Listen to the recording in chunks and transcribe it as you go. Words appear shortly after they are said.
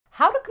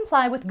How to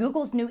comply with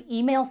Google's new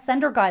email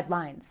sender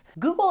guidelines.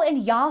 Google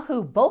and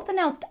Yahoo both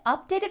announced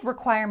updated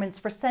requirements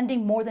for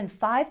sending more than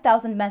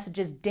 5,000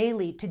 messages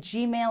daily to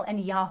Gmail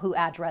and Yahoo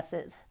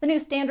addresses. The new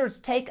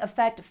standards take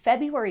effect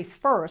February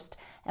 1st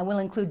and will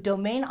include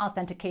domain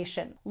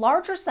authentication.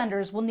 Larger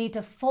senders will need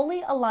to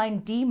fully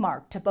align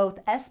DMARC to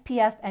both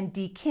SPF and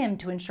DKIM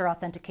to ensure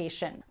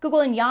authentication. Google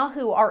and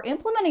Yahoo are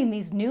implementing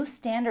these new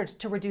standards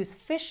to reduce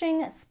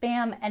phishing,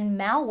 spam, and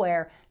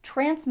malware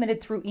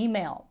transmitted through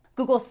email.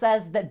 Google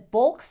says that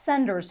bulk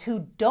senders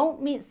who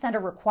don't meet sender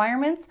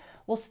requirements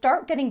will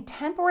start getting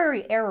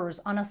temporary errors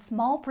on a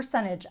small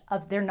percentage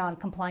of their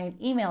non-compliant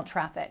email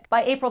traffic.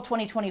 By April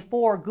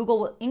 2024, Google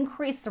will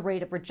increase the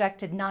rate of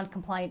rejected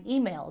non-compliant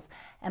emails,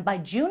 and by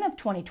June of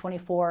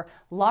 2024,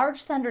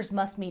 large senders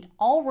must meet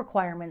all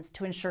requirements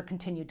to ensure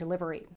continued delivery.